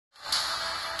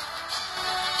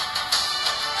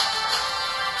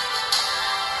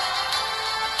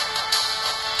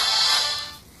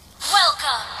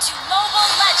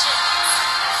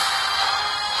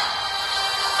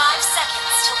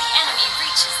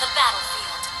the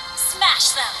battlefield.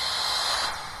 Smash them.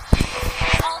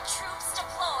 All troops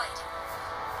deployed.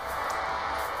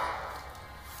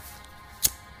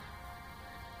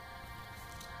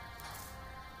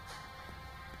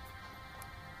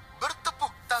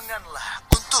 Bertepuk tanganlah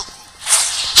untukku.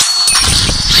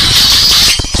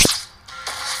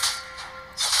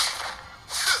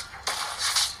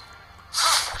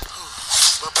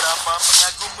 Beberapa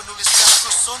pengagum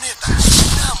menuliskanku soneta,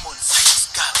 namun sayang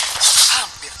sekali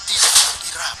hampir tidak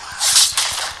berirama.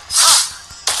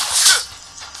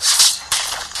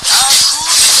 Aku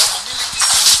tidak memiliki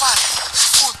simpati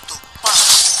untuk para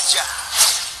penjahat.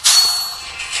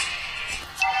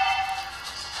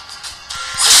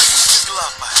 Dari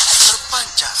kegelapan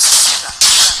terpancar sinar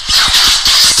terang.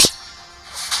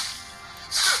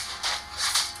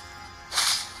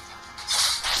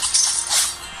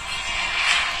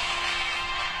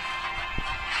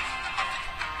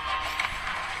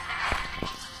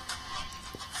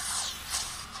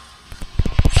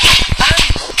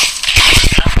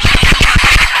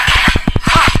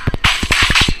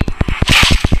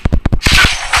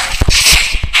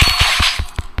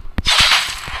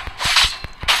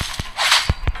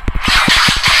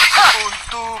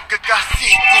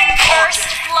 First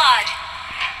blood.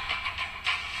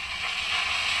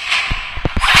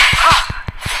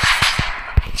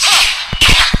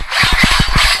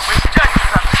 Menjadi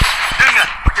satu dengan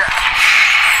pedang.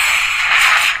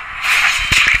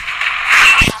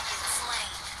 Have been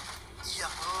slain.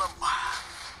 Yang lemah.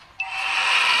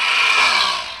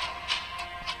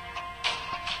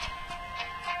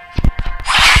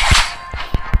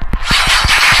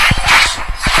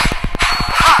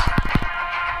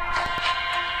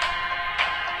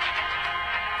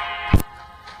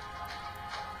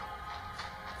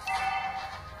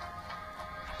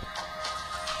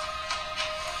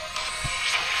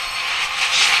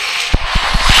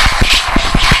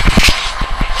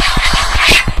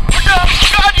 You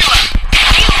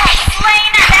have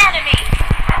slain an enemy.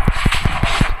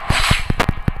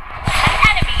 An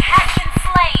enemy has been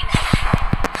slain.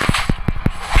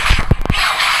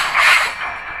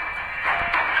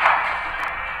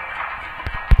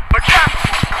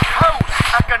 Pedangku haus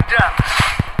akan darah.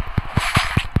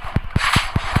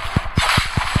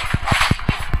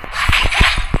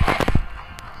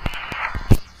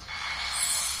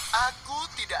 Aku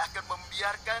tidak akan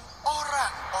membiarkan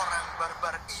orang-orang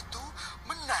barbar itu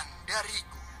menang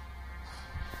dariku.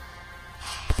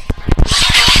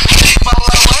 Untuk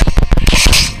pahlawan,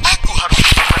 aku harus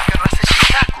menyebarkan rasa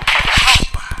cintaku pada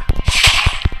hamba.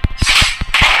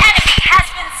 An enemy has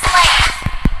been slain.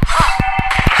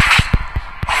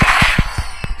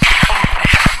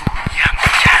 Odehku yang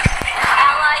cantik.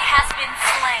 Ally has been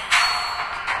slain.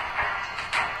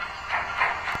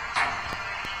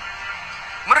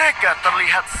 Mereka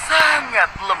terlihat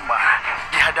sangat lemah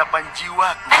di hadapan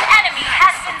jiwaku. An enemy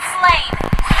has been slain.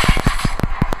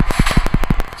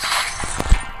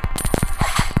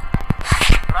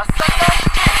 Rasakan.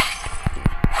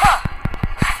 Ha!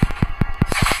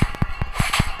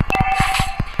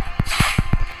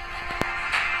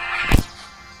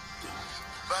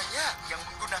 Banyak yang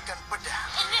menggunakan pedang.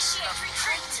 Initiate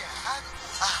retreat. Aku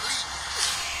ahli.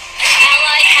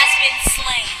 Ally has been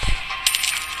slain.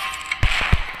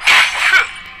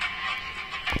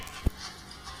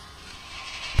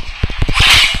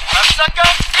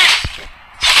 Rasakan ini.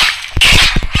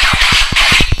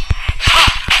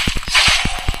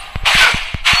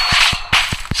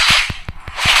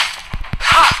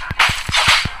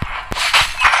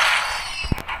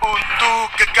 Untuk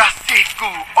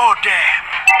kekasihku Odem.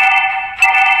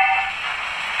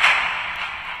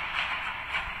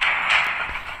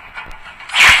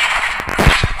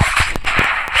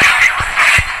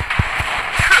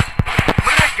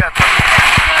 Mereka terlihat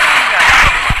sangat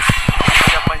lemah di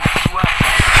hadapan jiwaku.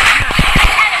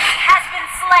 An enemy has been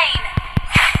slain.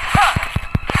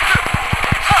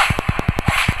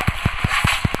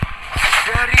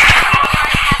 Dari Ally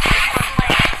has been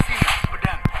slain. sinar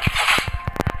pedang.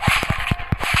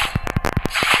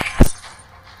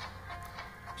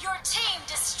 Your team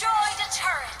destroyed a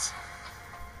turret.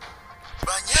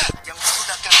 Banyak yang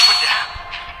menggunakan pedang,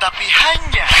 tapi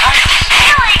hanya aku.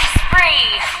 Killing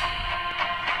spree.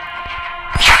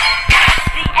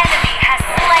 The enemy has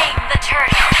slain the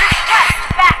turret. Request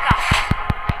backup.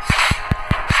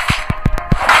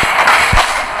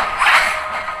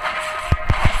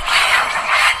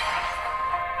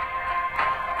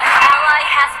 An ally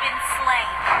has been slain.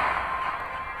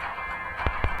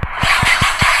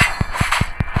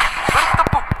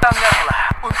 Bertepuk tanganlah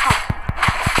untukku.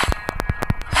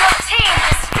 Your team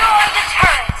destroyed a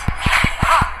turret.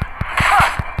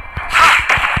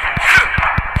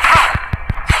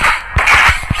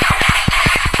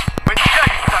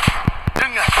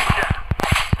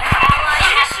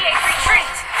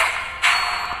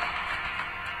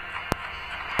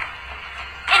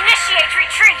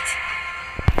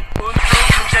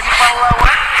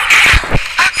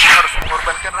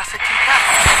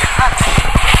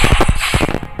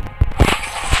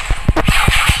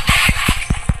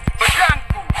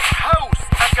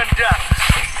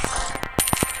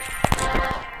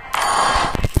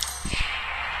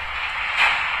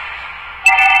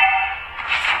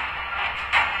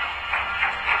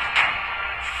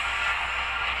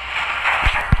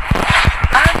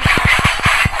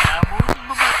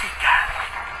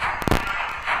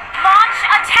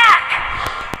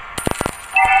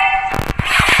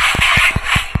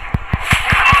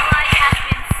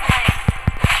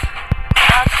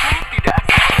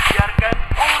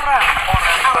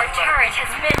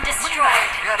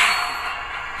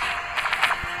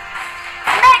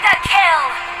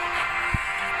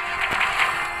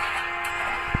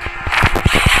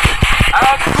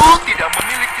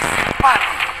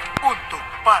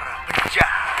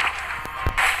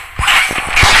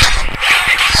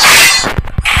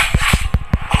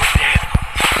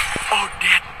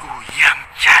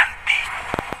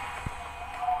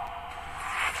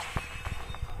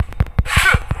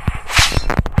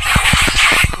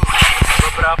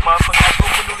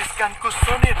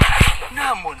 soneta,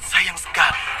 namun sayang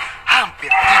sekali, hampir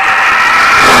tidak.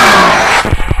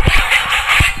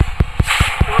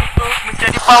 Untuk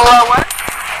menjadi pahlawan,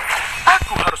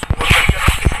 aku harus mengorbankan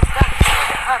cinta kepada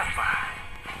Harpa.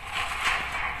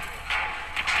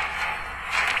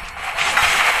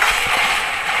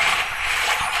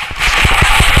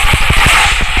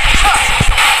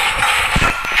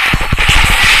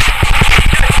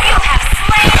 You have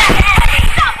slain an enemy.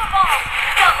 Unstoppable.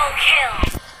 Double kill.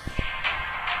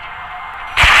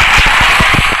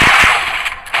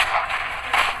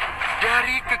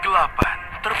 Dari kegelapan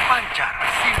terpancar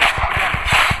sinar pedang.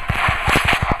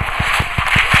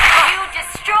 You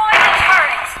destroy the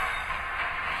turret.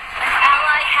 An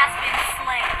ally has been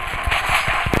slain.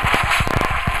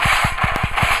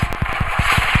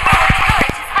 Our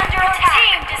turret is under attack. Your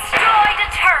team destroyed a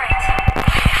turret.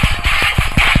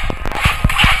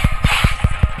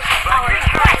 Our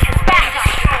turret has been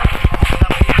destroyed.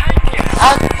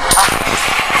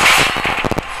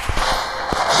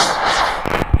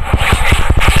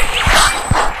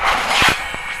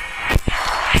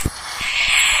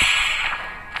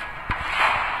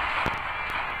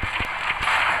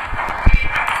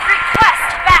 Request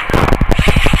backup.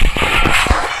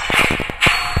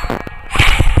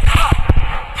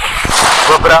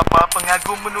 Beberapa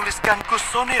pengagum menuliskanku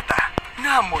soneta,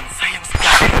 namun sayang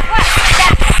sekali. Request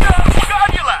backup.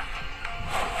 Keadilan.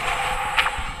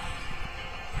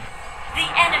 The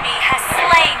enemy has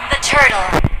slain the turtle.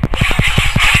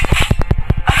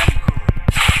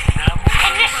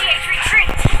 Initiate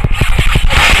retreat.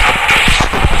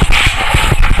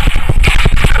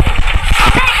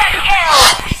 Mega kill.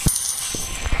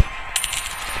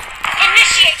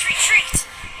 Initiate retreat.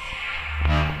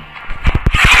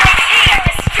 Your team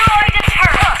destroyed a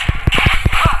turret.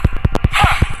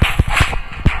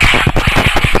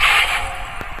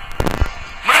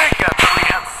 Mereka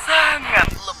terlihat sangat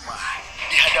lemah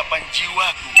di hadapan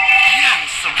jiwaku yang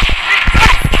sempit.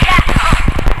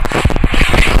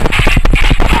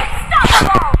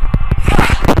 Unstoppable.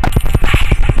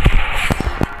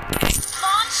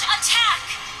 Launch attack.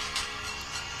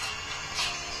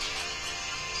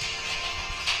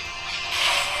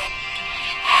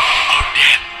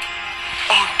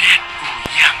 Odetku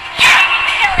yang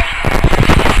Killing.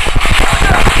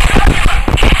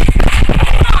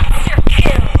 Monster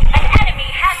kill. An enemy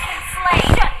has been slain.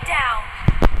 Shut down.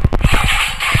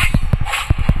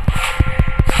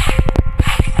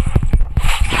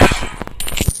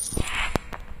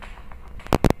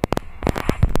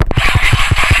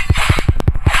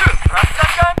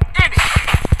 rasakan ini.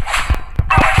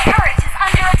 Our turret is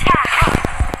under attack.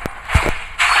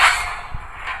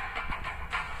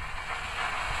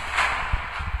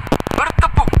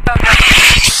 Bertepuk tangan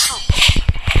untukku.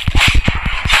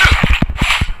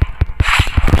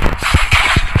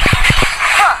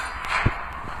 Ha!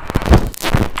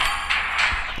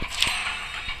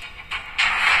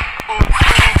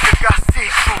 Untuk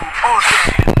kekasihku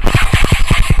Odet.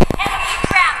 Enemy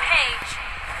rampage.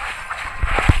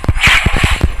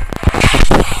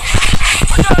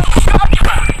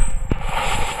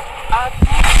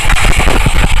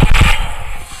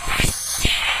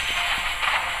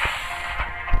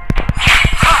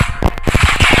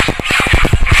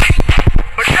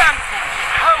 Pedangku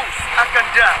haus akan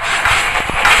darah.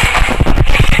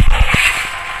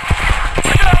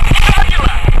 Sedang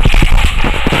keadilan.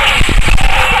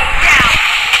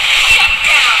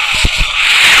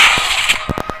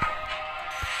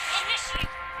 Initiate.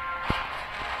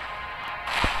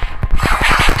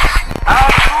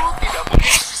 Aku tidak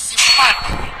memiliki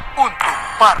simpati untuk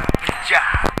para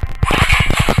penjahat.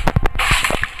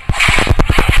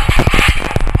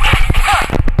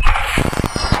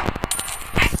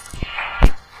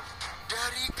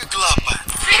 Dari kegelapan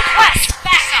Request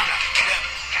backup.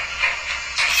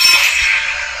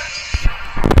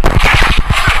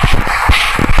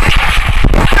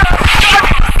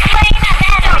 Slain an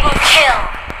enemy. Double kill.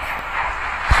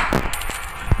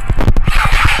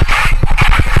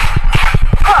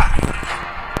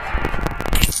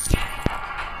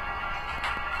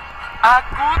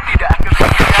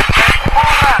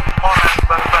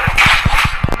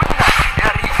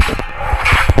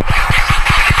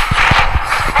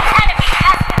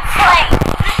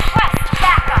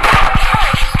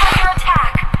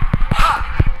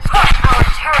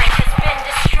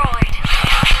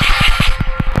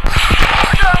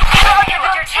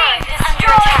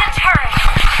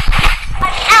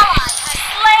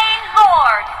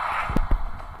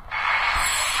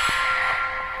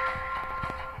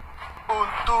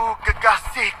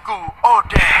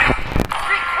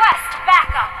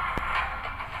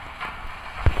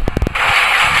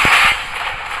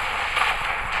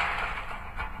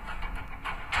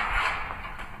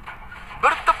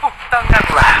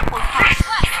 Tantanganlah